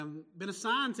Been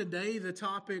assigned today the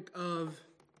topic of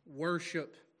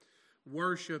worship.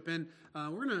 And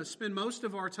we're going to spend most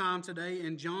of our time today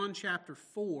in John chapter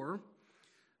 4.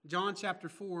 John chapter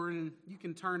 4, and you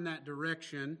can turn that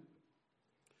direction.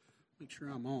 Make sure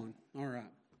I'm on. All right.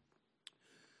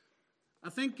 I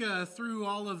think through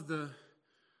all of the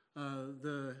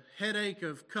headache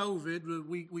of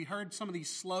COVID, we heard some of these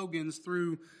slogans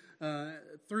through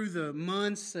the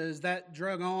months as that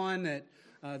drug on, that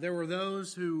there were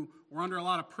those who were under a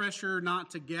lot of pressure not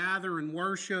to gather and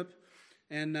worship.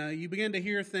 And you began to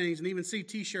hear things and even see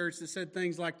T-shirts that said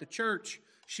things like, "The church,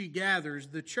 she gathers.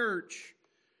 The church,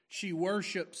 she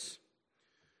worships."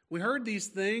 We heard these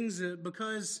things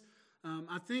because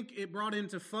I think it brought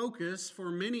into focus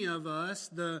for many of us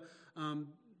the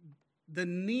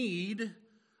need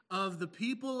of the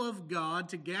people of God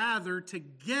to gather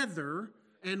together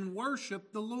and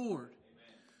worship the Lord.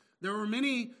 There were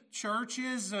many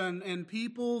churches and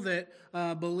people that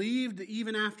believed,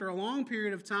 even after a long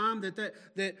period of time,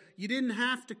 that you didn't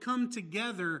have to come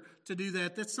together to do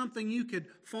that. That's something you could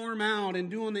farm out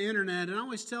and do on the internet. And I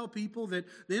always tell people that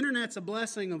the internet's a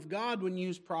blessing of God when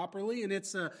used properly, and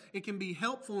it can be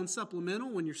helpful and supplemental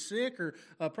when you're sick or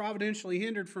providentially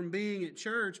hindered from being at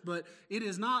church. But it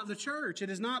is not the church.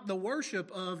 It is not the worship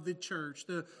of the church.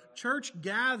 The church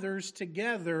gathers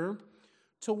together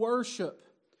to worship.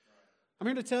 I'm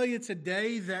here to tell you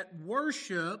today that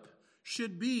worship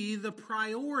should be the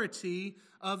priority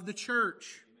of the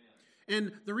church.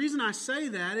 And the reason I say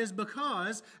that is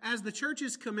because as the church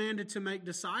is commanded to make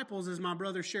disciples, as my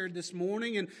brother shared this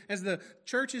morning, and as the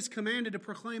church is commanded to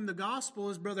proclaim the gospel,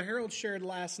 as Brother Harold shared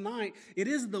last night, it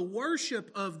is the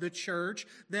worship of the church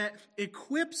that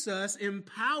equips us,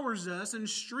 empowers us, and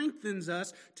strengthens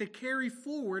us to carry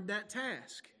forward that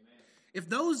task. If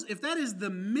that is the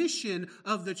mission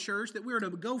of the church, that we are to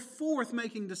go forth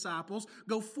making disciples,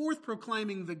 go forth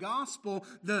proclaiming the gospel,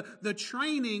 the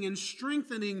training and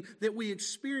strengthening that we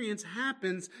experience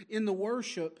happens in the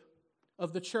worship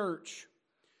of the church.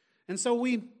 And so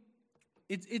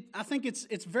I think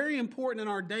it's very important in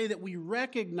our day that we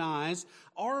recognize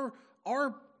our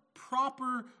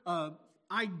proper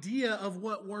idea of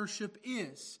what worship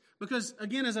is. Because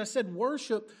again, as I said,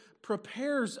 worship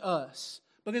prepares us.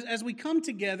 Because as we come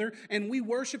together and we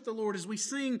worship the Lord, as we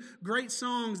sing great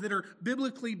songs that are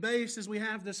biblically based as we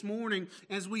have this morning,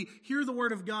 as we hear the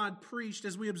Word of God preached,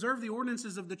 as we observe the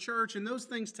ordinances of the church, and those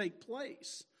things take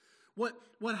place,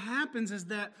 what happens is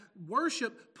that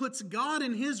worship puts God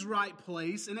in His right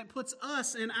place, and it puts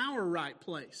us in our right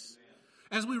place.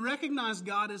 As we recognize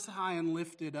God is high and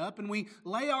lifted up, and we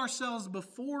lay ourselves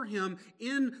before Him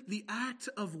in the act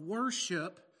of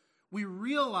worship, we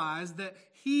realize that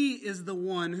He is the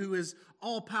one who is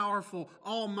all-powerful,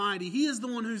 almighty. He is the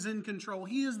one who's in control.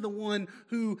 He is the one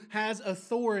who has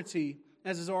authority,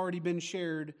 as has already been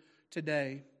shared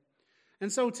today.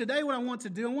 And so today what I want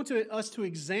us to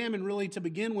examine, really, to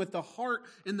begin with the heart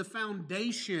and the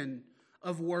foundation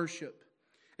of worship.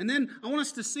 And then I want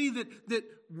us to see that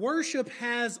worship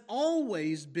has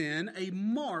always been a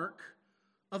mark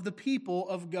of the people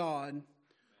of God.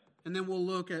 And then we'll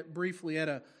look briefly at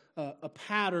a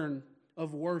pattern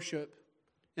of worship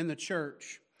in the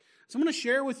church. So I'm going to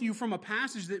share with you from a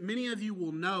passage that many of you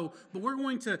will know, but we're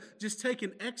going to just take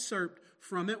an excerpt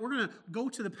from it. We're going to go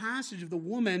to the passage of the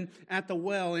woman at the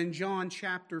well in John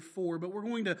chapter 4, but we're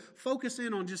going to focus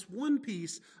in on just one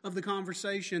piece of the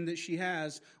conversation that she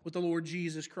has with the Lord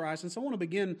Jesus Christ. And so I want to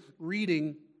begin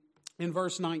reading in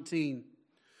verse 19.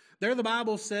 There the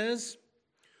Bible says,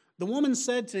 "The woman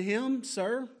said to him,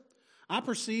 'Sir, I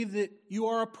perceive that you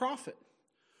are a prophet.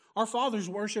 Our fathers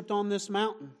worshipped on this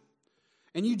mountain,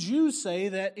 and you Jews say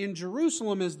that in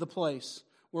Jerusalem is the place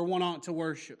where one ought to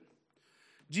worship.'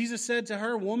 Jesus said to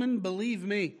her, 'Woman, believe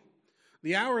me,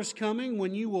 the hour is coming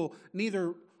when you will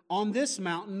neither on this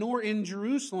mountain nor in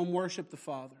Jerusalem worship the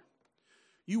Father.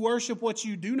 You worship what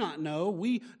you do not know.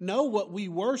 We know what we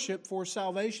worship, for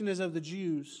salvation is of the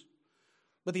Jews.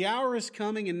 But the hour is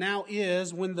coming, and now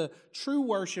is, when the true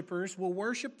worshipers will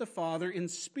worship the Father in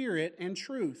spirit and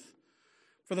truth.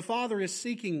 For the Father is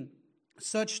seeking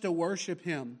such to worship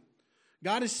Him.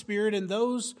 God is spirit, and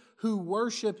those who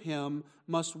worship Him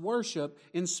must worship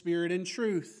in spirit and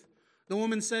truth.' The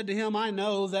woman said to him, 'I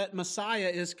know that Messiah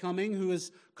is coming, who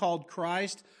is called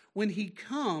Christ. When He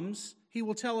comes, He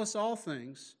will tell us all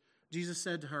things.' Jesus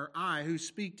said to her, 'I who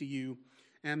speak to you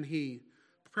am He.'"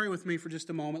 Pray with me for just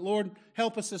a moment. Lord,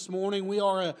 help us this morning. We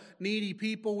are a needy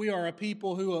people. We are a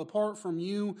people who, apart from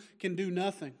you, can do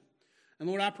nothing. And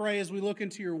Lord, I pray as we look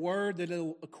into your word that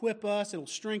it'll equip us, it'll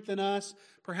strengthen us,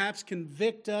 perhaps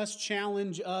convict us,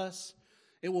 challenge us,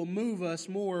 It will move us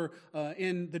more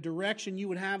in the direction you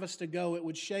would have us to go. It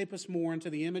would shape us more into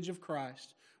the image of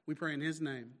Christ. We pray in His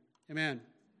name. Amen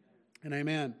and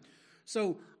amen.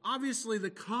 So, obviously, the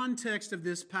context of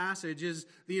this passage is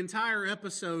the entire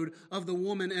episode of the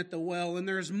woman at the well, and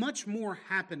there's much more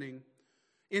happening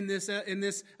in this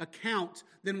account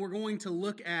than we're going to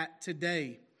look at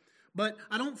today. But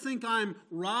I don't think I'm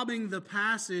robbing the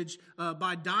passage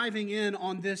by diving in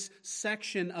on this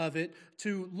section of it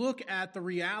to look at the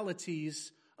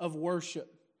realities of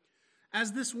worship.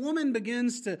 As this woman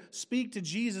begins to speak to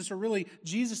Jesus, or really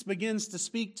Jesus begins to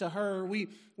speak to her, we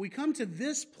come to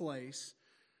this place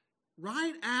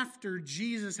right after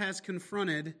Jesus has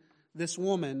confronted this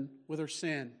woman with her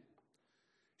sin.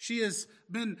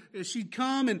 She'd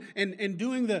come and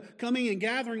doing the coming and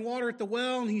gathering water at the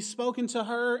well, and he's spoken to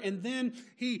her, and then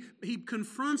he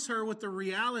confronts her with the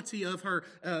reality of her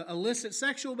illicit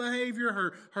sexual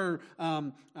behavior, her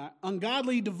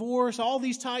ungodly divorce, all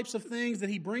these types of things that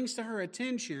he brings to her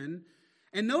attention.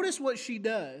 And notice what she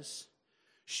does.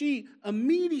 She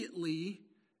immediately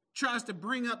tries to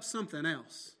bring up something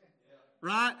else,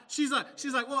 right? She's like,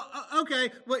 well,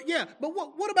 okay, but yeah, but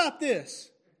what about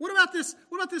this? What about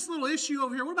this little issue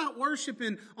over here? What about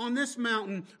worshiping on this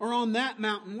mountain or on that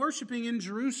mountain? Worshiping in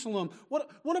Jerusalem?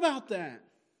 What about that?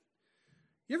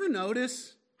 You ever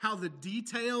notice how the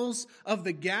details of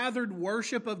the gathered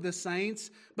worship of the saints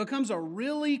becomes a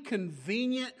really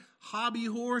convenient hobby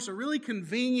horse, a really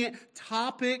convenient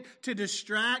topic to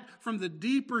distract from the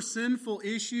deeper sinful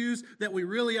issues that we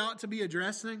really ought to be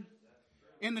addressing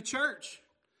in the church?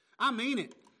 I mean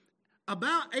it.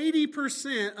 About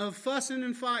 80% of fussing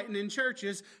and fighting in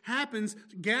churches happens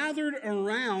gathered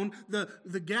around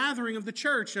the gathering of the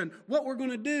church and what we're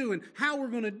going to do and how we're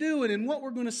going to do it and what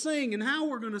we're going to sing and how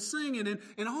we're going to sing it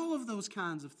and all of those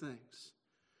kinds of things.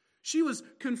 She was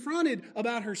confronted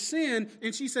about her sin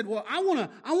and she said, well, I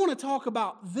want to talk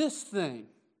about this thing.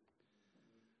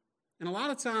 And a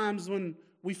lot of times when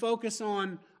we focus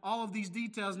on all of these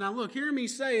details. Now look, hear me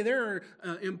say there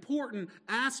are important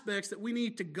aspects that we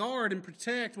need to guard and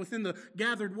protect within the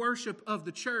gathered worship of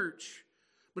the church.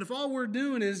 But if all we're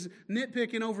doing is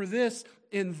nitpicking over this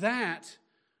and that,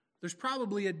 there's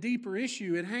probably a deeper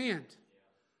issue at hand.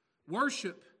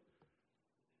 Worship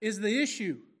is the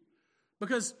issue.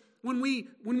 Because when we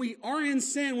are in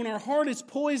sin, when our heart is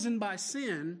poisoned by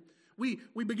sin, we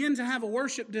begin to have a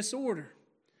worship disorder.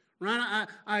 Right?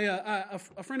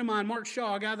 A friend of mine, Mark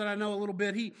Shaw, a guy that I know a little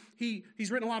bit, he's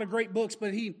written a lot of great books,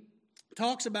 but he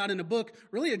talks about in a book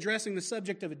really addressing the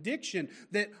subject of addiction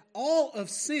that all of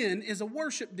sin is a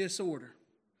worship disorder.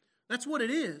 That's what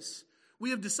it is. We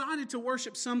have decided to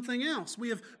worship something else. We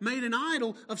have made an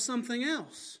idol of something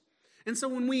else. And so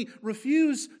when we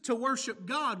refuse to worship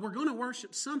God, we're going to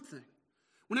worship something.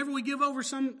 Whenever we give over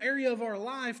some area of our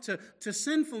life to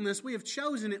sinfulness, we have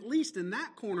chosen, at least in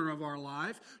that corner of our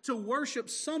life, to worship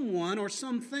someone or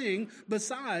something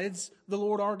besides the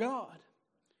Lord our God.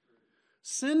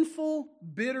 Sinful,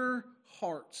 bitter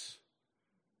hearts.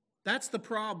 That's the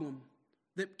problem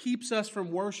that keeps us from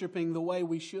worshiping the way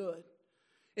we should.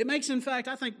 It makes, in fact,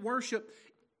 I think, worship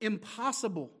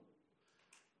impossible.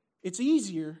 It's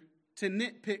easier to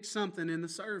nitpick something in the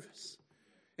service.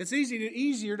 It's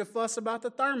easier to fuss about the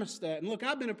thermostat. And look,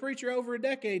 I've been a preacher over a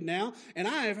decade now, and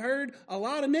I have heard a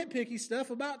lot of nitpicky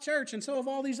stuff about church, and so have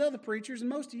all these other preachers and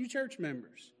most of you church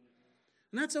members.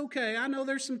 And that's okay. I know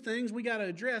there's some things we got to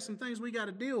address, some things we got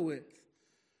to deal with.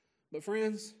 But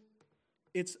friends,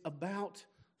 it's about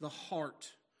the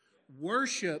heart.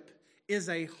 Worship is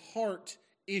a heart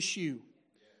issue.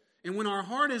 And when our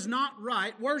heart is not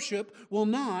right, worship will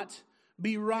not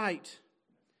be right.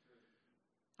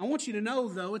 I want you to know,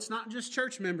 though, it's not just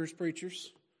church members,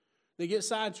 preachers, that get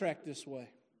sidetracked this way.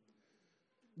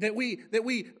 That we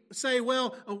say,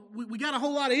 well, we got a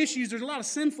whole lot of issues. There's a lot of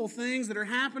sinful things that are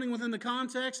happening within the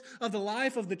context of the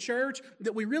life of the church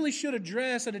that we really should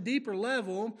address at a deeper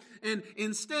level. And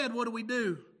instead, what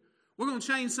do? We're going to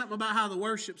change something about how the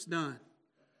worship's done.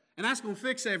 And that's going to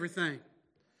fix everything.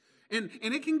 And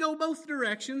it can go both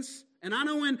directions. And I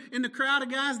know in the crowd of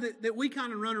guys that we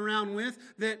kind of run around with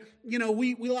that, you know,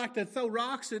 we like to throw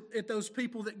rocks at those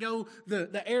people that go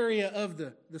the area of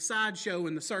the sideshow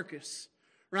and the circus,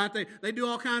 right? They do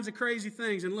all kinds of crazy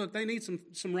things. And look, they need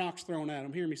some rocks thrown at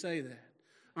them. Hear me say that.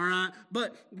 All right?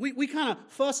 But we kind of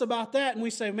fuss about that and we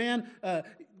say, man,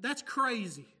 that's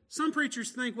crazy. Some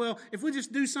preachers think, well, if we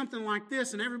just do something like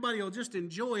this and everybody will just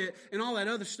enjoy it and all that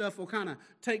other stuff will kind of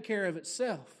take care of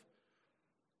itself.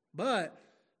 But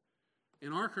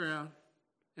in our crowd,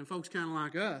 and folks kind of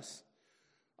like us,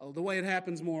 The way it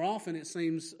happens more often, it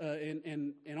seems,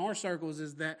 in our circles,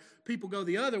 is that people go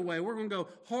the other way. We're going to go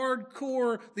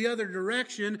hardcore the other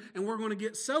direction, and we're going to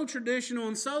get so traditional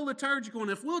and so liturgical,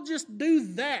 and if we'll just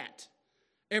do that,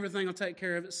 everything will take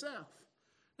care of itself.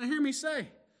 Now hear me say,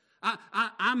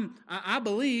 I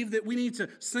believe that we need to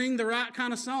sing the right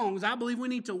kind of songs. I believe we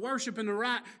need to worship in the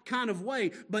right kind of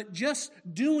way, but just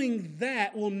doing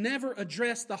that will never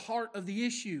address the heart of the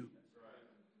issue.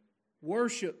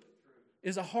 Worship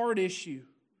is a hard issue.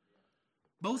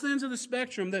 Both ends of the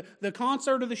spectrum, the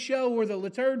concert or the show or the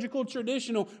liturgical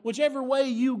traditional, whichever way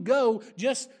you go,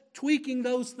 just tweaking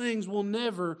those things will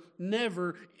never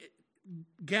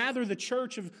gather the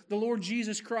church of the Lord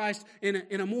Jesus Christ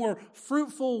in a more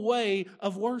fruitful way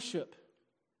of worship.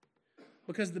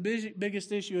 Because the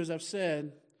biggest issue, as I've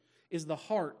said, is the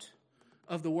heart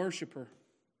of the worshiper.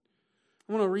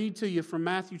 I want to read to you from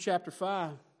Matthew chapter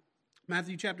 5.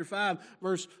 Matthew chapter 5,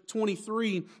 verse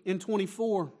 23 and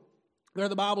 24. There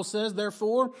the Bible says,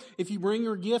 "Therefore, if you bring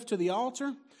your gift to the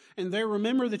altar, and there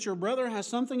remember that your brother has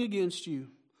something against you,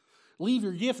 leave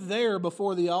your gift there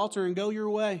before the altar and go your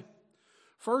way.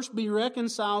 First be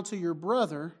reconciled to your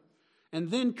brother, and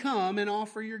then come and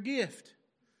offer your gift."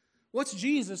 What's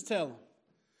Jesus tell them?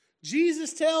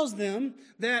 Jesus tells them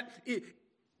that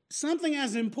something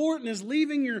as important as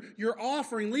leaving your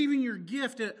offering, leaving your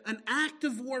gift, an act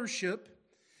of worship,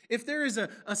 if there is a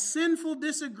sinful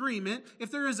disagreement, if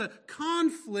there is a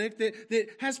conflict that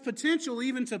has potential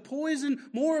even to poison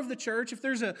more of the church, if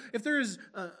there is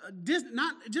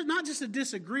not just a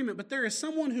disagreement, but there is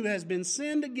someone who has been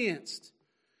sinned against,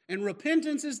 and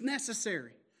repentance is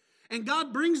necessary, and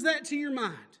God brings that to your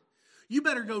mind, you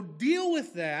better go deal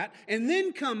with that and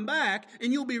then come back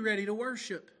and you'll be ready to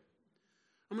worship.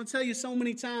 I'm going to tell you, so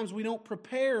many times we don't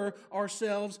prepare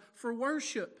ourselves for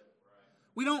worship.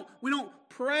 We don't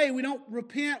pray, we don't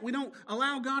repent, we don't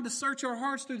allow God to search our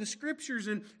hearts through the Scriptures,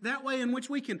 and that way in which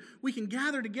we can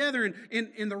gather together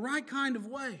in the right kind of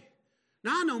way.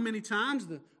 Now, I know many times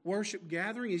the worship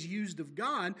gathering is used of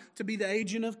God to be the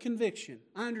agent of conviction.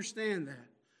 I understand that.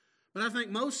 But I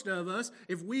think most of us,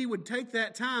 if we would take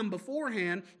that time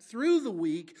beforehand, through the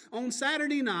week, on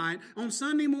Saturday night, on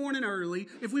Sunday morning early,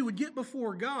 if we would get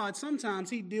before God, sometimes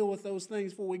He'd deal with those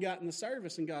things before we got in the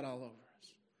service and got all over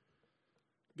us.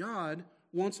 God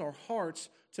wants our hearts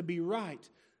to be right.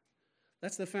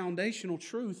 That's the foundational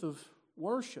truth of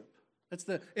worship. It's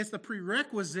the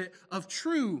prerequisite of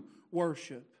true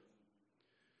worship.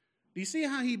 Do you see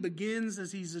how he begins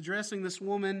as he's addressing this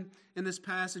woman in this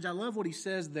passage? I love what he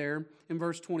says there in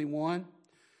verse 21.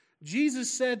 Jesus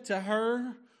said to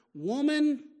her,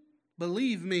 "Woman,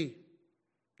 believe me,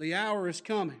 the hour is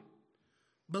coming."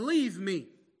 Believe me.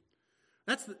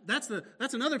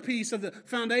 That's another piece of the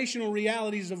foundational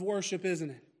realities of worship, isn't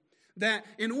it? That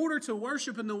in order to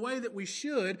worship in the way that we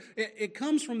should, it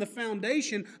comes from the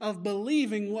foundation of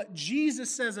believing what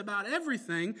Jesus says about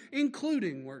everything,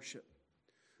 including worship.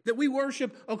 That we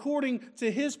worship according to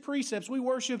His precepts. We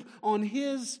worship on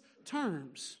His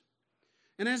terms.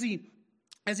 And as he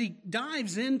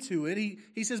dives into it,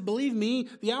 he says, "Believe me,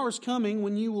 the hour is coming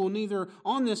when you will neither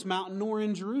on this mountain nor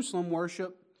in Jerusalem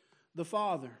worship the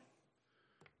Father."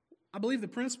 I believe the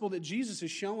principle that Jesus is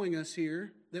showing us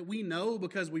here, that we know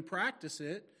because we practice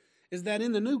it, is that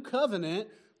in the new covenant,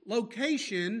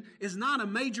 location is not a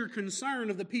major concern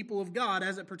of the people of God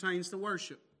as it pertains to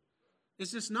worship.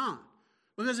 It's just not.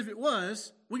 Because if it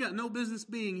was, we got no business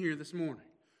being here this morning.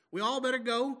 We all better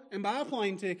go and buy a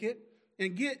plane ticket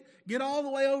and get all the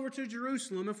way over to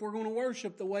Jerusalem if we're going to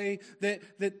worship the way that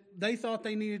they thought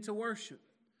they needed to worship.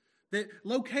 That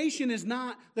location is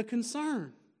not the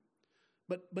concern.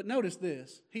 But notice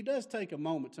this. He does take a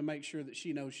moment to make sure that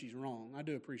she knows she's wrong. I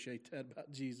do appreciate that about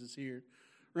Jesus here.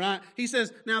 Right? He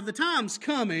says, now the time's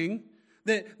coming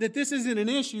that this isn't an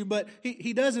issue, but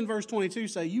he does in verse 22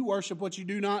 say, "You worship what you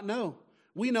do not know.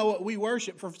 We know what we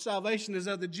worship, for salvation is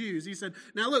of the Jews." He said,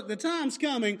 now look, the time's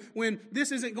coming when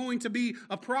this isn't going to be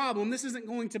a problem. This isn't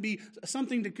going to be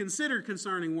something to consider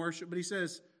concerning worship. But he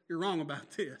says, you're wrong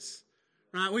about this.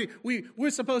 Right? We're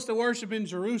supposed to worship in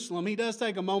Jerusalem. He does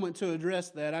take a moment to address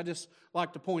that. I just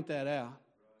like to point that out.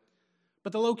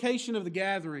 But the location of the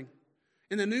gathering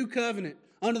in the new covenant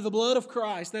under the blood of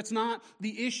Christ, that's not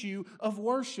the issue of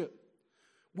worship.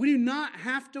 We do not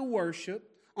have to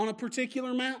worship on a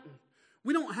particular mountain.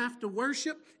 We don't have to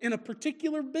worship in a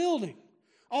particular building.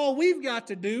 All we've got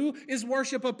to do is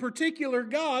worship a particular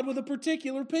God with a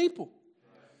particular people.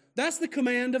 That's the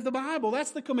command of the Bible.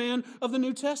 That's the command of the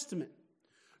New Testament.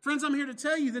 Friends, I'm here to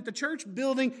tell you that the church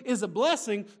building is a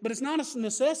blessing, but it's not a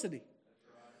necessity.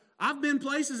 I've been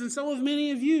places, and so have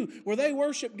many of you, where they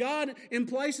worship God in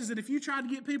places that if you tried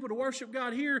to get people to worship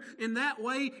God here in that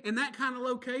way, in that kind of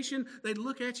location, they'd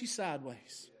look at you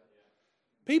sideways.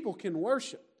 People can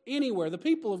worship anywhere. The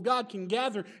people of God can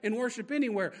gather and worship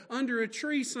anywhere, under a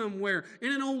tree somewhere,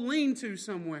 in an old lean-to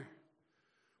somewhere.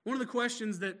 One of the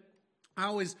questions that I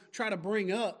always try to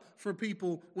bring up for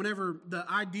people whenever the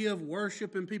idea of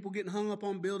worship and people getting hung up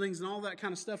on buildings and all that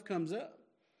kind of stuff comes up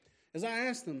is I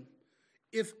ask them,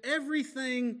 if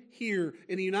everything here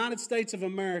in the United States of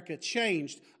America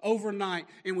changed overnight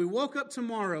and we woke up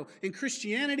tomorrow and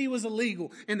Christianity was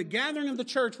illegal and the gathering of the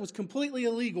church was completely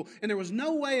illegal and there was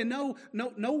no way and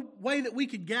no way that we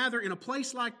could gather in a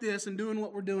place like this and doing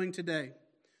what we're doing today,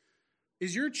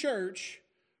 is your church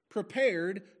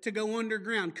prepared to go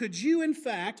underground? Could you, in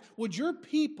fact, would your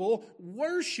people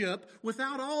worship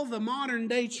without all the modern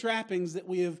day trappings that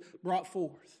we have brought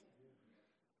forth?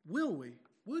 Will we?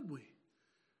 Would we?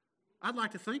 I'd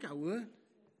like to think I would.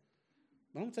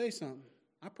 But I'm going to tell you something.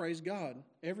 I praise God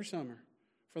every summer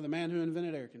for the man who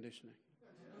invented air conditioning.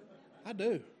 I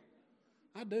do.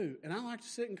 And I like to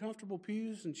sit in comfortable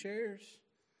pews and chairs.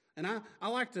 And I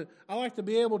like to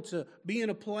be able to be in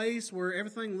a place where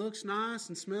everything looks nice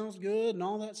and smells good and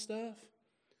all that stuff.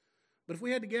 But if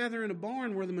we had to gather in a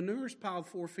barn where the manure's piled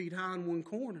 4 feet high in one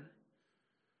corner,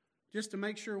 just to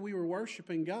make sure we were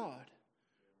worshiping God,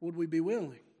 would we be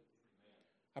willing?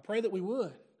 I pray that we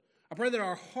would. I pray that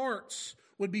our hearts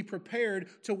would be prepared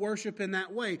to worship in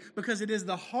that way, because it is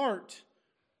the heart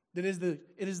that is the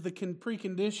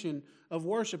precondition of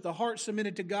worship. The heart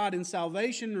submitted to God in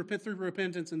salvation through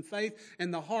repentance and faith,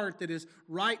 and the heart that is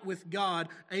right with God,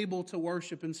 able to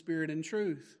worship in spirit and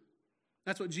truth.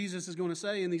 That's what Jesus is going to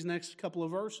say in these next couple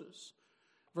of verses,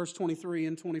 verse 23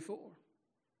 and 24.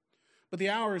 But the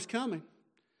hour is coming,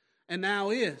 and now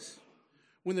is,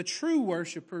 when the true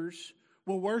worshipers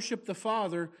will worship the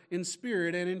Father in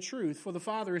spirit and in truth. For the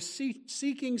Father is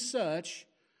seeking such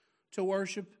to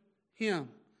worship Him.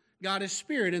 God is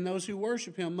spirit, and those who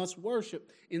worship Him must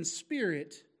worship in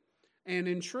spirit and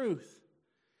in truth.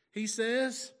 He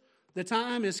says, the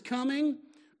time is coming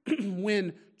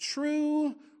when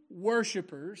true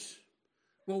worshipers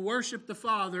will worship the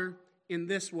Father in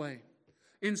this way,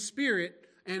 in spirit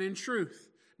and in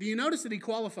truth. Do you notice that He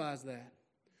qualifies that?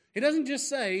 He doesn't just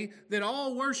say that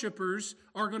all worshipers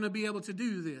are going to be able to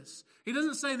do this. He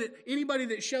doesn't say that anybody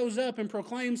that shows up and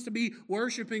proclaims to be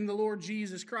worshiping the Lord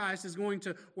Jesus Christ is going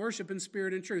to worship in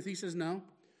spirit and truth. He says, no.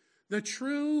 The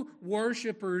true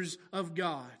worshipers of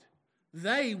God,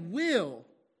 they will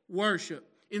worship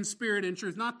in spirit and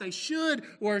truth. Not they should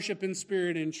worship in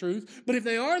spirit and truth, but if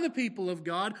they are the people of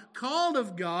God, called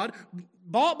of God,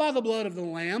 bought by the blood of the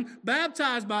Lamb,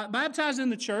 baptized in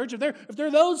the church, if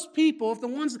they're those people, if the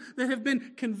ones that have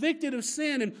been convicted of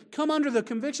sin and come under the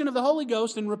conviction of the Holy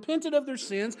Ghost and repented of their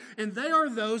sins, and they are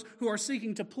those who are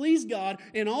seeking to please God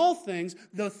in all things,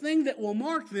 the thing that will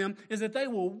mark them is that they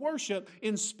will worship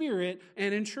in spirit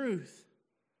and in truth.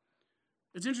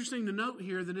 It's interesting to note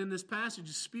here that in this passage,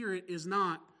 Spirit is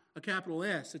not a capital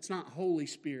S. It's not Holy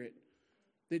Spirit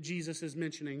that Jesus is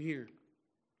mentioning here.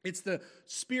 It's the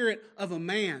spirit of a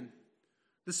man.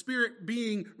 The Spirit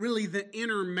being really the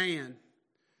inner man.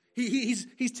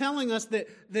 He's telling us that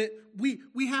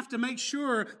we have to make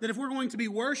sure that if we're going to be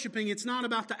worshiping, it's not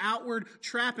about the outward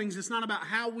trappings. It's not about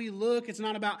how we look. It's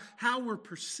not about how we're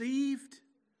perceived.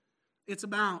 It's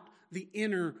about the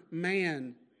inner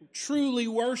man truly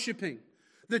worshiping.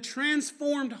 The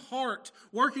transformed heart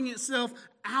working itself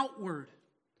outward.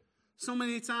 So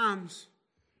many times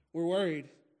we're worried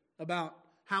about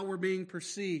how we're being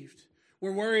perceived.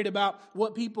 We're worried about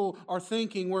what people are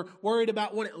thinking. We're worried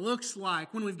about what it looks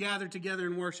like when we've gathered together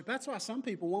in worship. That's why some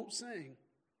people won't sing.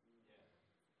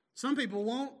 Some people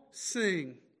won't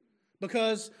sing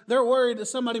because they're worried that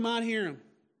somebody might hear them.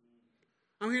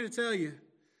 I'm here to tell you,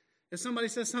 if somebody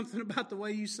says something about the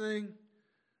way you sing,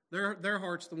 their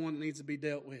heart's the one that needs to be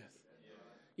dealt with.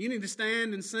 You need to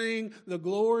stand and sing the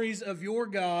glories of your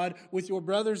God with your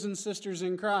brothers and sisters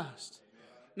in Christ.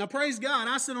 Now, praise God,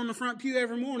 I sit on the front pew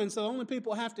every morning, so the only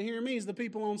people who have to hear me is the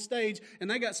people on stage,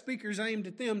 and they got speakers aimed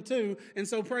at them too, and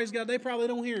so praise God, they probably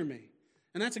don't hear me.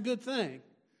 And that's a good thing.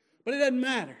 But it doesn't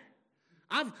matter.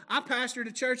 I pastored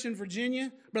a church in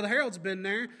Virginia. Brother Harold's been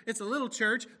there. It's a little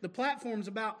church. The platform's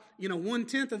about,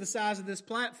 1/10 of the size of this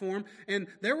platform. And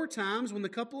there were times when the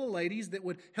couple of ladies that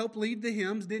would help lead the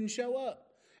hymns didn't show up.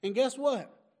 And guess what?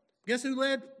 Guess who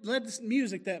led the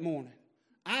music that morning?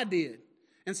 I did.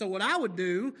 And so what I would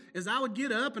do is I would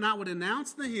get up and I would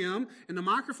announce the hymn, and the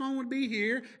microphone would be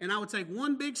here, and I would take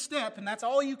one big step, and that's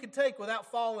all you could take without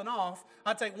falling off.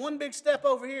 I'd take one big step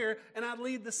over here, and I'd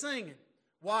lead the singing.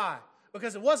 Why?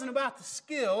 Because it wasn't about the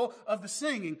skill of the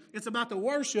singing. It's about the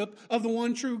worship of the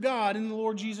one true God in the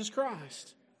Lord Jesus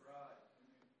Christ.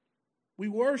 We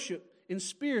worship in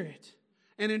spirit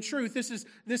and in truth.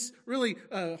 This really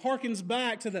harkens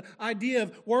back to the idea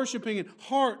of worshiping in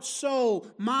heart, soul,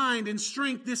 mind, and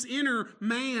strength, this inner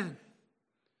man.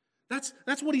 That's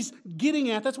what he's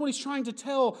getting at. That's what he's trying to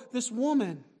tell this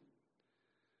woman.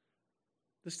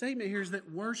 The statement here is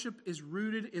that worship is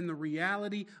rooted in the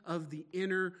reality of the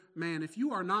inner man. If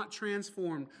you are not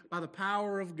transformed by the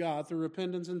power of God through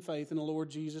repentance and faith in the Lord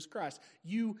Jesus Christ,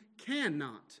 you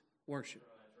cannot worship.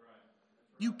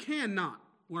 You cannot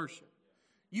worship.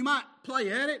 You might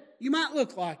play at it. You might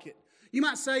look like it. You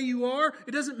might say you are.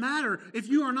 It doesn't matter. If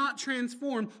you are not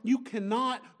transformed, you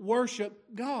cannot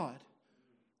worship God.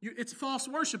 It's false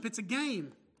worship. It's a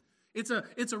game. It's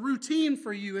a routine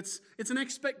for you. It's an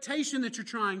expectation that you're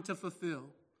trying to fulfill.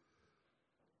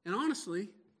 And honestly,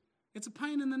 it's a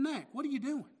pain in the neck. What are you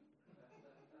doing?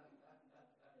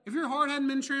 If your heart hadn't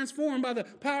been transformed by the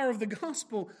power of the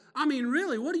gospel, I mean,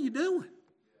 really, what are you doing?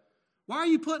 Why are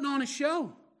you putting on a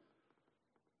show?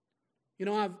 You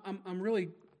know, I'm really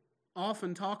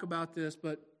often talk about this,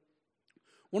 but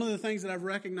one of the things that I've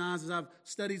recognized as I've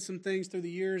studied some things through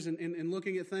the years and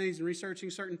looking at things and researching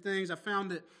certain things, I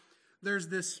found that there's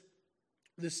this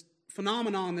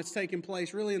phenomenon that's taken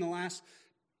place really in the last,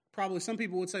 probably some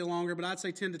people would say longer, but I'd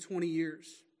say 10 to 20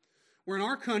 years. Where in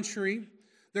our country,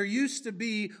 there used to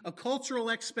be a cultural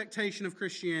expectation of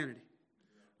Christianity,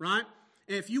 right?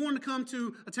 If you wanted to come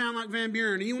to a town like Van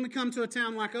Buren, and you want to come to a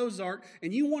town like Ozark,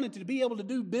 and you wanted to be able to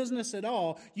do business at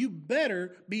all, you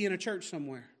better be in a church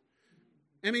somewhere.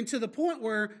 I mean, to the point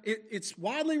where it's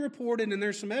widely reported, and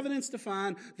there's some evidence to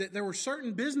find that there were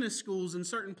certain business schools in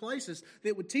certain places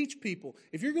that would teach people.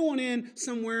 If you're going in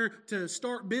somewhere to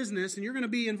start business and you're going to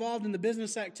be involved in the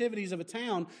business activities of a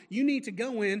town, you need to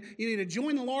go in, you need to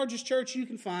join the largest church you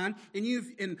can find,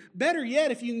 and better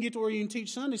yet, if you can get to where you can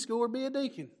teach Sunday school or be a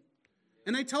deacon.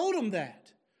 And they told them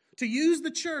that, to use the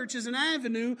church as an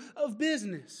avenue of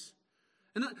business.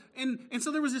 And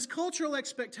so there was this cultural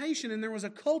expectation, and there was a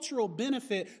cultural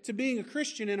benefit to being a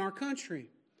Christian in our country.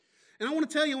 And I want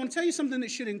to tell you something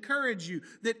that should encourage you,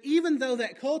 that even though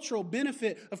that cultural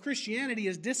benefit of Christianity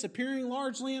is disappearing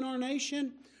largely in our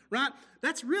nation, right?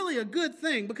 That's really a good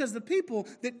thing, because the people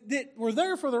that were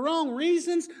there for the wrong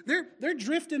reasons, they're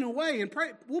drifting away. And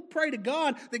we'll pray to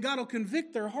God that God will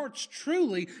convict their hearts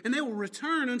truly, and they will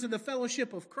return unto the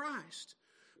fellowship of Christ.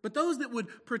 But those that would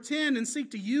pretend and seek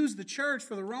to use the church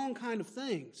for the wrong kind of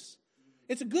things,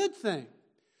 it's a good thing.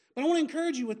 But I want to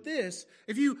encourage you with this.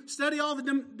 If you study all the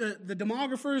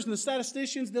demographers and the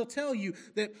statisticians, they'll tell you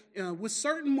that with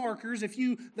certain markers,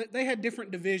 they had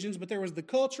different divisions, but there was the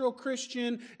cultural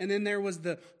Christian, and then there was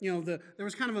there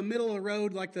was kind of a middle of the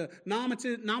road, like the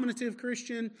nominative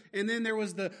Christian, and then there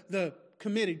was the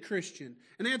committed Christian.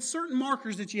 And they had certain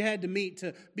markers that you had to meet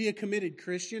to be a committed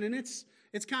Christian, and it's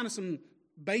kind of some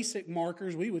basic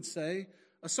markers, we would say.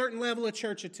 A certain level of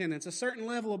church attendance, a certain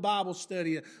level of Bible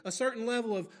study, a certain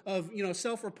level of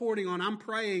self-reporting on I'm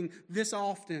praying this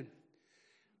often.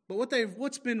 But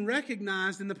what's been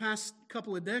recognized in the past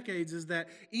couple of decades is that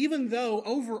even though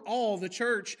overall the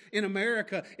church in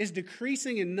America is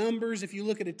decreasing in numbers, if you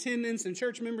look at attendance and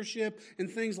church membership and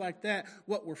things like that,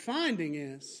 what we're finding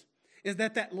is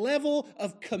that level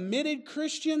of committed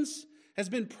Christians has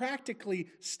been practically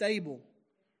stable.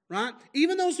 Right?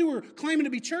 Even those who were claiming to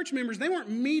be church members, they weren't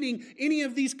meeting any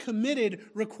of these committed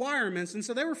requirements. And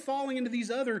so they were falling into these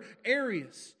other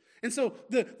areas. And so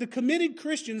the committed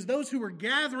Christians, those who were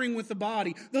gathering with the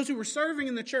body, those who were serving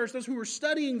in the church, those who were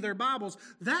studying their Bibles,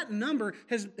 that number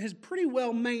has pretty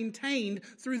well maintained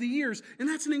through the years. And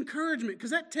that's an encouragement,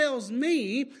 because that tells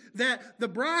me that the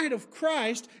bride of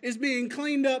Christ is being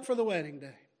cleaned up for the wedding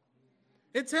day.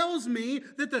 It tells me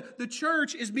that the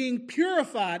church is being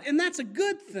purified, and that's a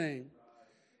good thing,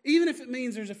 even if it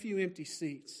means there's a few empty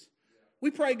seats.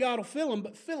 We pray God will fill them,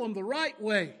 but fill them the right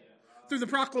way, through the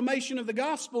proclamation of the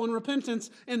gospel and repentance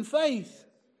and faith.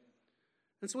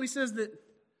 And so he says that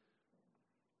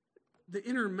the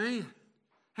inner man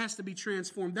has to be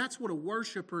transformed. That's what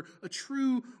a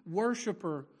true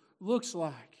worshiper looks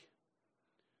like.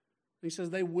 And he says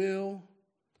they will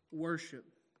worship.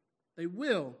 They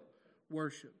will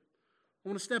worship. I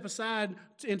want to step aside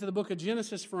into the book of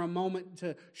Genesis for a moment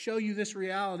to show you this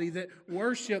reality that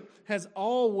worship has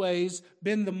always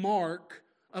been the mark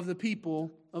of the people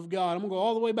of God. I'm going to go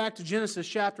all the way back to Genesis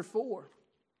chapter 4.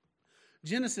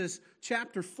 Genesis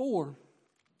chapter 4.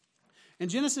 In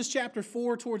Genesis chapter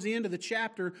 4, towards the end of the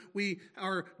chapter, we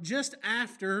are just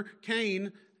after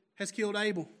Cain has killed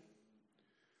Abel.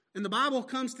 And the Bible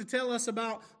comes to tell us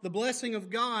about the blessing of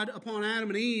God upon Adam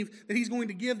and Eve, that He's going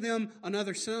to give them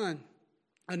another son,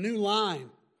 a new line.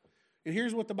 And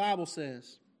here's what the Bible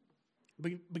says,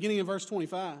 beginning in verse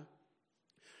 25.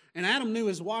 And Adam knew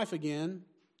his wife again,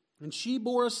 and she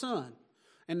bore a son,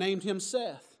 and named him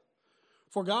Seth.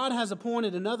 For God has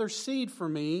appointed another seed for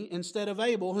me instead of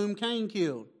Abel, whom Cain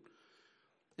killed.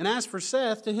 And as for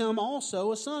Seth, to him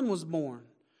also a son was born,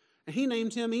 and he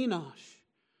named him Enosh.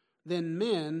 Then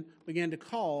men began to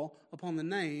call upon the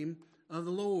name of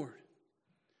the Lord.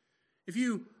 If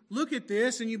you look at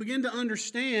this and you begin to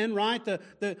understand, right,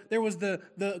 there was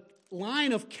the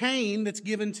line of Cain that's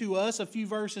given to us a few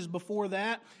verses before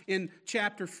that in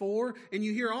chapter 4, and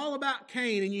you hear all about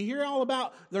Cain, and you hear all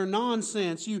about their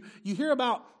nonsense. You hear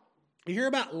about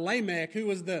Lamech, who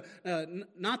was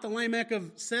not the Lamech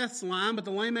of Seth's line, but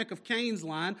the Lamech of Cain's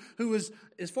line, who was,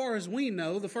 as far as we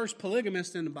know, the first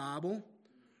polygamist in the Bible.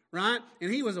 Right? And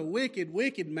he was a wicked,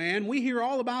 wicked man. We hear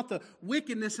all about the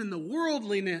wickedness and the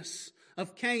worldliness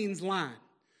of Cain's line.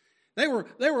 They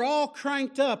were all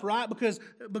cranked up, right?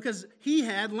 Because he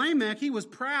had Lamech, he was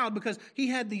proud because he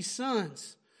had these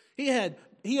sons. He had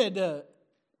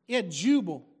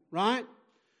Jubal, right?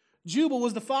 Jubal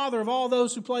was the father of all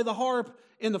those who play the harp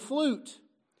and the flute.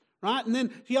 Right? And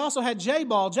then he also had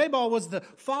Jabal. Jabal was the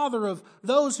father of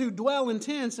those who dwell in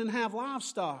tents and have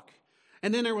livestock.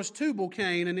 And then there was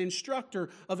Tubal-Cain, an instructor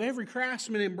of every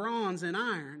craftsman in bronze and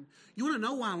iron. You want to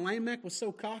know why Lamech was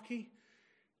so cocky?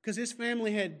 Because his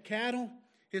family had cattle.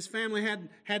 His family had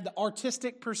the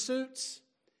artistic pursuits.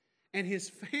 And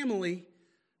his family,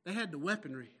 they had the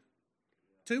weaponry.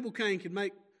 Tubal-Cain could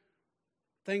make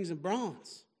things in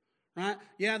bronze. Right?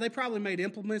 Yeah, they probably made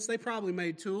implements. They probably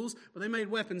made tools. But they made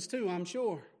weapons too, I'm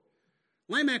sure.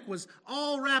 Lamech was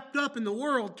all wrapped up in the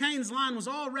world. Cain's line was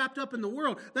all wrapped up in the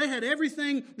world. They had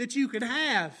everything that you could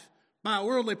have by a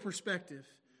worldly perspective.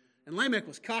 And Lamech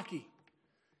was cocky.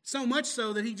 So much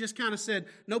so that he just kind of said,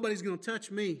 nobody's going to touch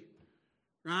me.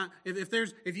 Right?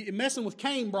 If you messing with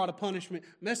Cain brought a punishment,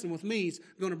 messing with me is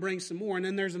going to bring some more. And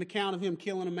then there's an account of him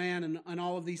killing a man and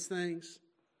all of these things.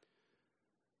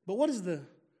 But what does the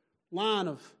line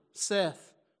of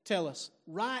Seth tell us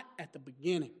right at the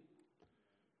beginning?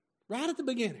 Right at the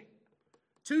beginning.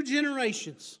 2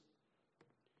 generations.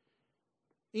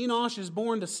 Enosh is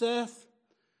born to Seth.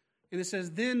 And it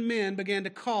says, then men began to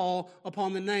call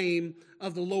upon the name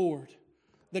of the Lord.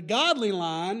 The godly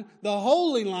line, the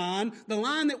holy line, the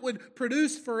line that would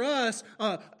produce for us,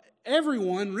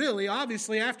 everyone really,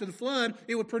 obviously after the flood,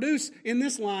 it would produce in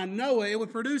this line Noah. It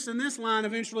would produce in this line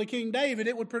eventually King David.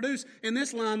 It would produce in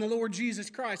this line the Lord Jesus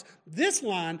Christ. This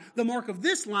line, the mark of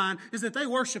this line is that they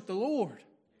worship the Lord.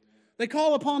 They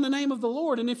call upon the name of the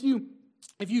Lord. And if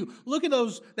you look at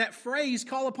that phrase,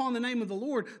 call upon the name of the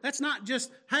Lord, that's not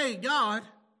just, hey, God,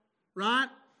 right?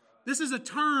 This is a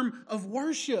term of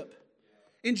worship.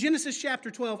 In Genesis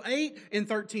chapter 12:8, in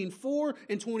 13:4,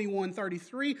 in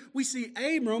 21:33, we see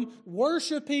Abram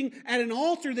worshiping at an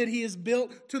altar that he has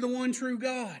built to the one true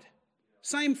God.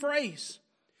 Same phrase.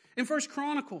 In 1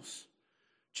 Chronicles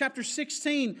chapter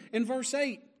 16 and verse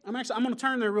 8, I'm going to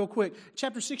turn there real quick.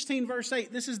 Chapter 16, verse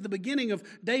 8. This is the beginning of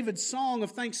David's song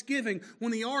of thanksgiving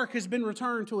when the ark has been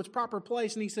returned to its proper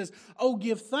place. And he says, oh,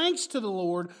 give thanks to the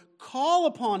Lord, call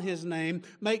upon His name,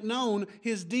 make known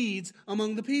His deeds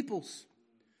among the peoples.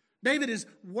 David is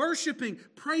worshiping,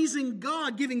 praising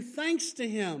God, giving thanks to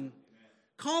Him,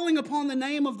 calling upon the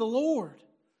name of the Lord.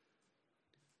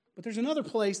 But there's another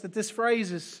place that this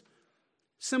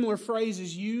similar phrase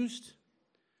is used.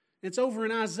 It's over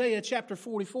in Isaiah chapter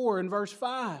 44 and verse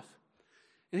 5.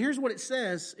 And here's what it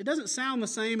says. It doesn't sound the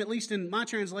same, at least in my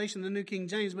translation, the New King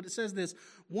James, but it says this.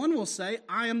 One will say,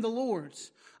 I am the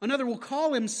Lord's. Another will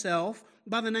call himself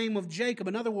by the name of Jacob.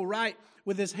 Another will write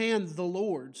with his hand the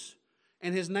Lord's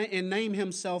and name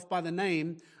himself by the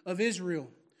name of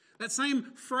Israel. That same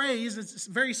phrase, it's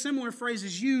a very similar phrase,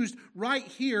 is used right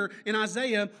here in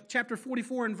Isaiah chapter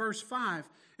 44 and verse 5.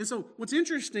 And so what's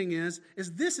interesting is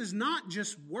this is not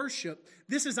just worship.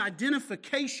 This is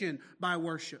identification by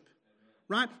worship.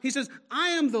 Right? He says, I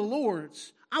am the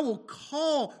Lord's. I will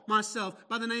call myself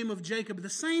by the name of Jacob. The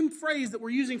same phrase that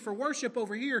we're using for worship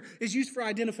over here is used for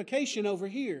identification over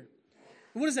here.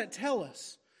 And what does that tell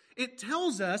us? It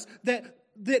tells us that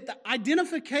the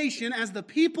identification as the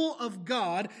people of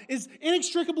God is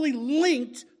inextricably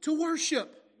linked to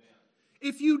worship.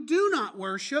 If you do not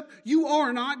worship, you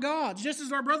are not God's. Just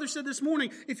as our brother said this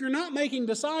morning, if you're not making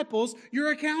disciples,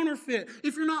 you're a counterfeit.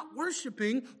 If you're not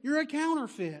worshiping, you're a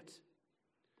counterfeit.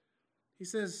 He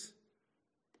says,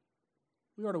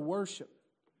 we are to worship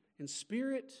in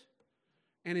spirit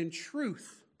and in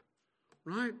truth,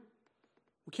 right?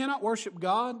 We cannot worship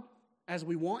God as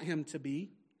we want Him to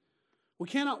be. We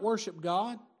cannot worship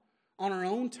God on our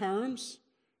own terms.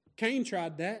 Cain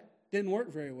tried that. Didn't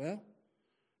work very well.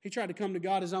 He tried to come to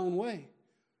God his own way,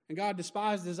 and God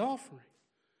despised his offering.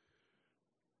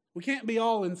 We can't be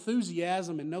all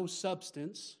enthusiasm and no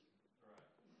substance.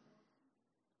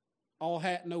 All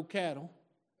hat, no cattle,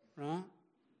 right?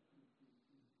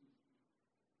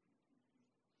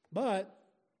 But,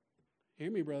 hear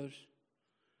me, brothers,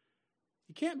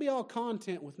 you can't be all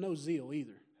content with no zeal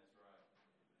either.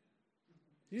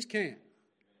 You just can't.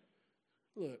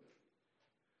 Look,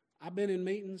 I've been in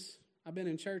meetings, I've been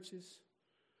in churches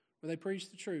where they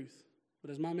preach the truth. But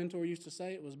as my mentor used to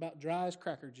say, it was about dry as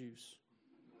cracker juice.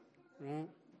 Right?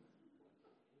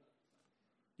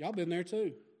 Y'all been there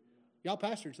too. Y'all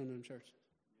pastored some of them churches.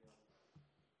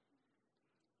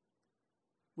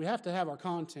 We have to have our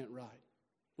content right.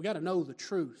 We got to know the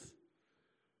truth.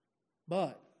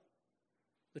 But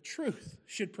the truth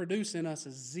should produce in us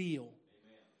a zeal,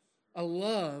 a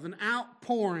love, an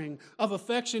outpouring of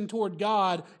affection toward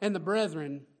God and the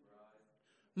brethren.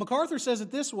 MacArthur says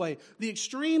it this way: the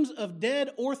extremes of dead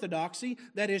orthodoxy,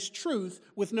 that is truth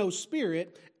with no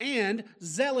spirit, and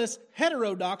zealous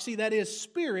heterodoxy, that is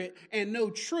spirit and no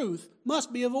truth,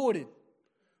 must be avoided.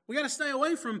 We got to stay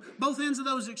away from both ends of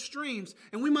those extremes,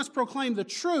 and we must proclaim the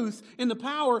truth in the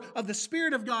power of the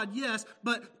Spirit of God, yes,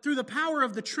 but through the power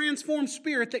of the transformed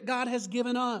Spirit that God has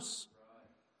given us.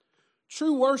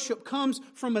 True worship comes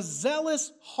from a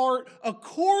zealous heart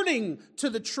according to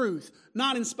the truth,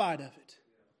 not in spite of it.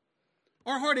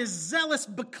 Our heart is zealous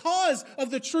because of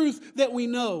the truth that we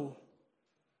know.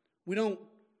 We don't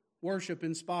worship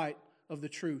in spite of the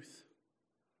truth.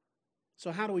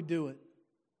 So how do we do it?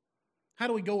 How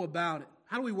do we go about it?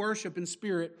 How do we worship in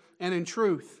spirit and in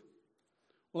truth?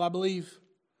 Well, I believe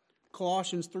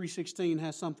Colossians 3:16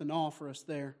 has something to offer us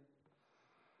there.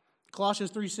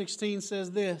 Colossians 3:16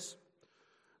 says this: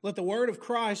 "Let the word of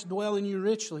Christ dwell in you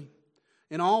richly,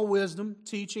 in all wisdom,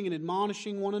 teaching and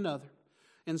admonishing one another,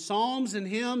 in psalms and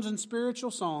hymns and spiritual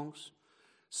songs,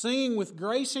 singing with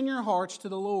grace in your hearts to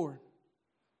the Lord."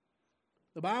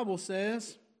 The Bible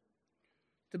says,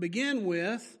 to begin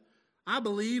with, I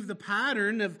believe the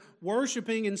pattern of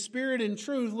worshiping in spirit and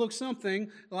truth looks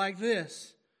something like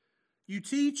this. You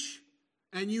teach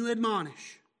and you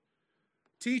admonish.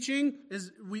 Teaching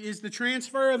is the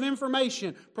transfer of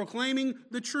information, proclaiming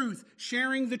the truth,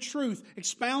 sharing the truth,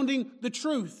 expounding the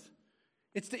truth.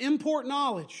 It's to import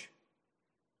knowledge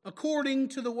according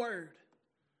to the Word.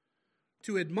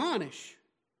 To admonish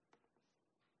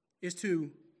is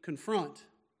to confront,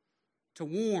 to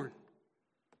warn,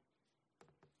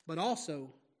 but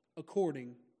also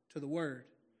according to the Word.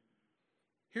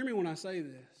 Hear me when I say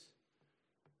this.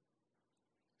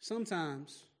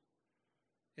 Sometimes,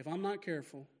 if I'm not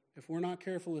careful, if we're not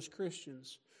careful as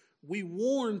Christians, we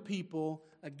warn people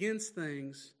against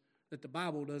things that the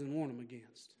Bible doesn't warn them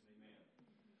against. Amen.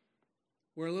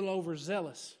 We're a little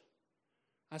overzealous.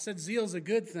 I said zeal's a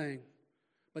good thing,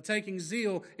 but taking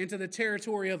zeal into the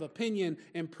territory of opinion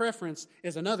and preference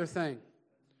is another thing.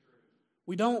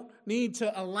 We don't need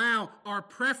to allow our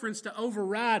preference to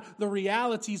override the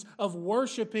realities of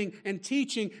worshiping and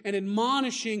teaching and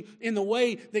admonishing in the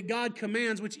way that God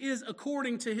commands, which is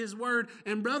according to His Word.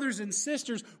 And brothers and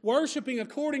sisters, worshiping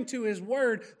according to His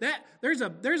Word, that there's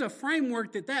a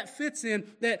framework that fits in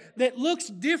that looks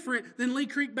different than Lee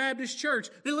Creek Baptist Church.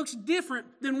 That looks different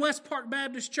than West Park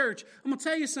Baptist Church. I'm going to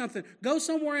tell you something. Go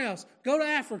somewhere else. Go to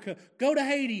Africa. Go to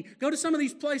Haiti. Go to some of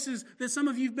these places that some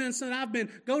of you have been, some I've been.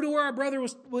 Go to where our brother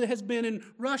has been in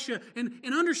Russia, and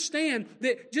understand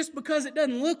that just because it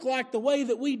doesn't look like the way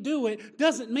that we do it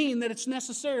doesn't mean that it's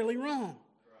necessarily wrong.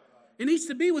 It needs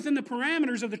to be within the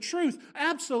parameters of the truth,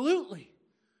 absolutely.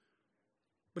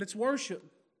 But it's worship.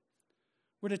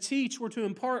 We're to teach, we're to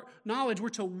impart knowledge, we're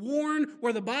to warn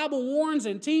where the Bible warns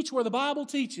and teach where the Bible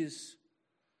teaches.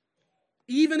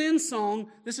 Even in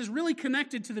song, this is really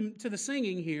connected to the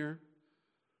singing here.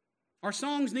 Our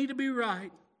songs need to be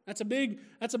right. That's a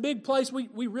big place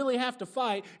we really have to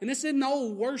fight. And this isn't no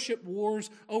worship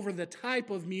wars over the type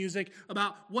of music,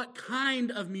 about what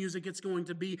kind of music it's going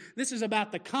to be. This is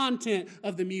about the content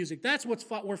of the music. That's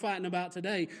what we're fighting about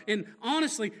today. And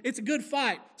honestly, it's a good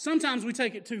fight. Sometimes we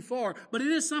take it too far, but it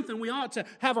is something we ought to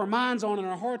have our minds on and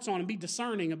our hearts on and be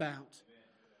discerning about.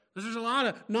 Because there's a lot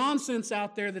of nonsense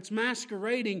out there that's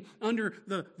masquerading under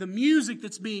the music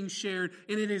that's being shared,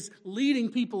 and it is leading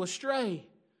people astray.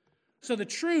 So the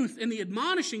truth and the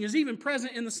admonishing is even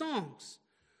present in the songs.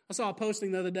 I saw a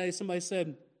posting the other day. Somebody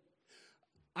said,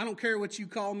 "I don't care what you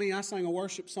call me. I sang a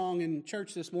worship song in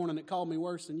church this morning that called me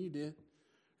worse than you did."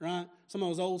 Right? Some of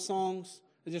those old songs.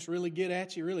 that just really get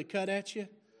at you, really cut at you.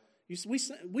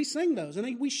 We sing those,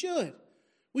 and we should.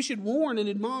 We should warn and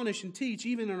admonish and teach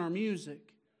even in our music.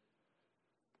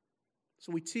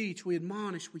 So we teach, we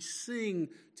admonish, we sing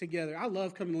together. I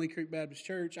love coming to Lee Creek Baptist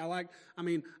Church. Like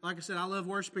I said, I love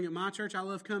worshiping at my church. I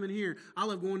love coming here. I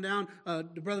love going down to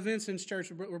Brother Vincent's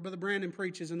church where Brother Brandon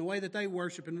preaches and the way that they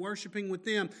worship and worshiping with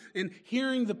them and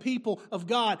hearing the people of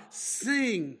God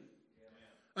sing.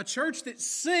 A church that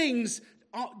sings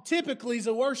typically is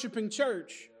a worshiping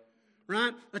church,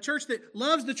 right? A church that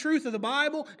loves the truth of the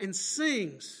Bible and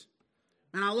sings.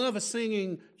 And I love a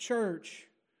singing church.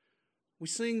 We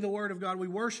sing the Word of God. We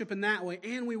worship in that way.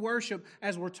 And we worship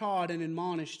as we're taught and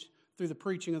admonished through the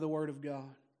preaching of the Word of God.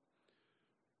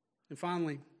 And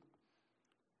finally,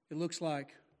 it looks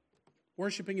like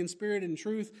worshiping in spirit and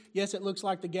truth. Yes, it looks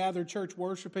like the gathered church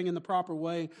worshiping in the proper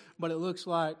way, but it looks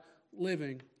like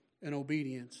living in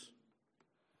obedience.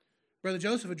 Brother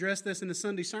Joseph addressed this in the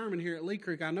Sunday sermon here at Lee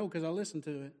Creek. I know because I listened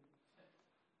to it.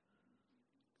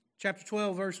 Chapter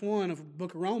 12, verse 1 of the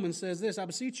book of Romans says this, I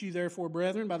beseech you, therefore,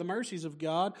 brethren, by the mercies of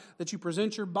God, that you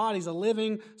present your bodies a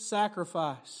living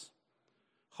sacrifice,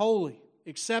 holy,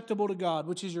 acceptable to God,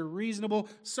 which is your reasonable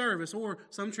service, or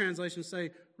some translations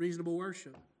say reasonable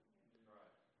worship.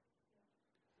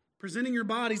 Presenting your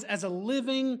bodies as a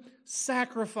living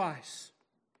sacrifice.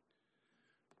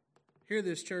 Hear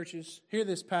this, churches. Hear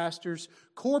this, pastors.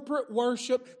 Corporate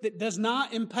worship that does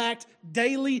not impact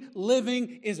daily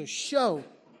living is a show.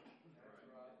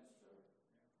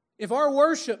 If our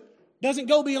worship doesn't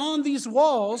go beyond these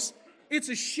walls, it's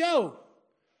a show.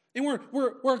 And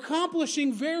we're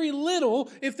accomplishing very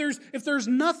little if there's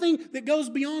nothing that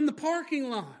goes beyond the parking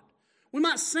lot. We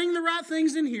might sing the right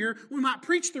things in here. We might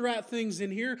preach the right things in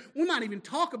here. We might even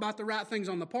talk about the right things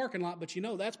on the parking lot, but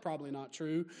that's probably not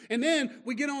true. And then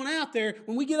we get on out there.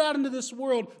 When we get out into this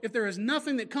world, if there is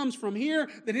nothing that comes from here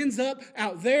that ends up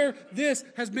out there, this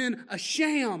has been a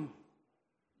sham,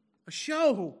 a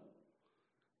show.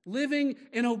 Living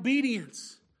in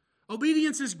obedience.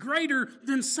 Obedience is greater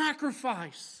than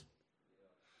sacrifice.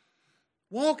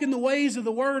 Walk in the ways of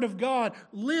the Word of God.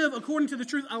 Live according to the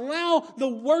truth. Allow the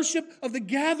worship of the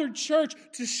gathered church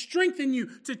to strengthen you,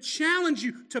 to challenge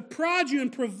you, to prod you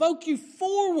and provoke you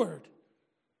forward.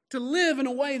 To live in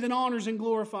a way that honors and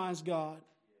glorifies God.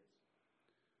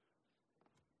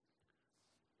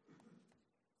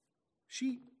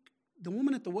 The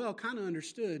woman at the well kind of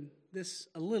understood this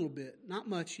a little bit, not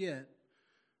much yet,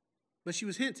 but she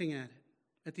was hinting at it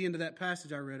at the end of that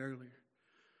passage I read earlier.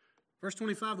 Verse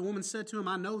 25, the woman said to him,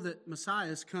 I know that Messiah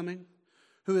is coming,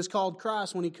 who is called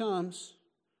Christ. When he comes,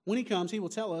 he will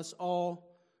tell us all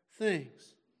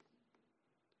things.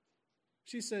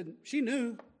 She said she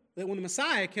knew that when the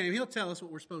Messiah came, he'll tell us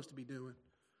what we're supposed to be doing.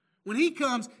 When he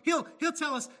comes, he'll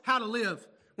tell us how to live.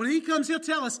 When he comes, he'll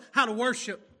tell us how to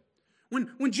worship.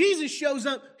 When Jesus shows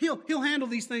up, he'll handle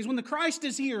these things. When the Christ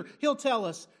is here, he'll tell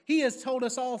us. He has told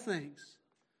us all things.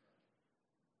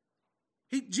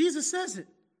 Jesus says it.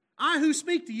 I who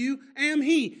speak to you am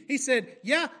He. He said,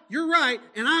 yeah, you're right,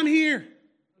 and I'm here.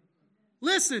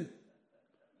 Listen.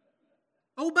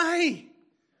 Obey.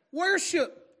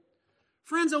 Worship.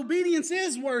 Friends, obedience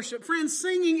is worship. Friends,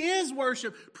 singing is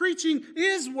worship. Preaching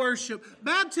is worship.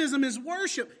 Baptism is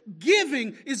worship.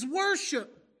 Giving is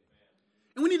worship.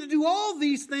 And we need to do all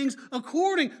these things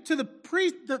according to the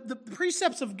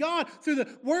precepts of God through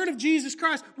the Word of Jesus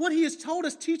Christ. What He has told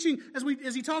us, teaching,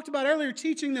 as He talked about earlier,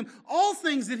 teaching them all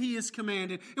things that He has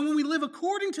commanded. And when we live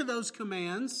according to those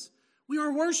commands, we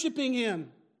are worshiping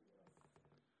Him.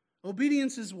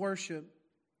 Obedience is worship.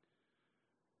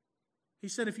 He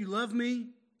said, if you love me,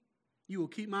 you will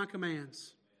keep my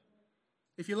commands.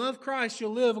 If you love Christ,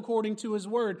 you'll live according to His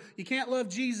Word. You can't love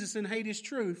Jesus and hate His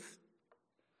truth.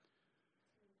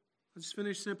 I'll just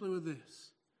finish simply with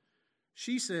this.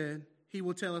 She said, He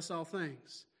will tell us all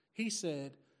things. He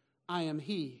said, I am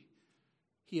He.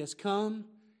 He has come.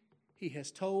 He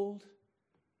has told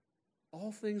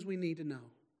all things we need to know.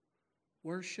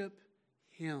 Worship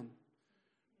Him.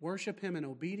 Worship Him in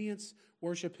obedience.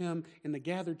 Worship Him in the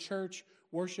gathered church.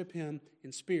 Worship Him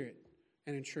in spirit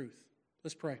and in truth.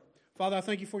 Let's pray. Father, I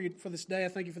thank You for this day. I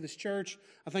thank You for this church.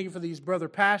 I thank You for these brother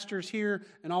pastors here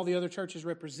and all the other churches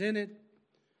represented.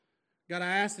 God, I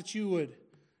ask that You would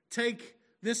take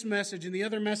this message and the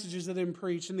other messages that have been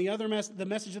preached and the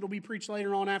message that will be preached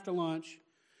later on after lunch.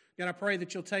 God, I pray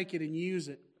that You'll take it and use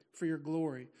it for Your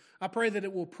glory. I pray that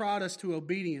it will prod us to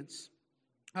obedience.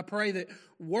 I pray that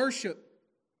worship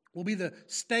will be the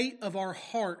state of our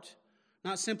heart,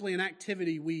 not simply an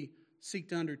activity we seek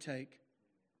to undertake.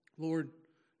 Lord,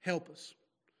 help us.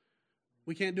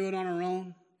 We can't do it on our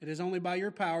own. It is only by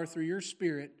Your power, through Your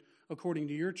Spirit, according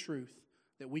to your truth,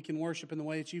 that we can worship in the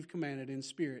way that you've commanded, in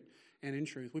spirit and in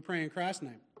truth. We pray in Christ's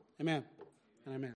name. Amen and amen.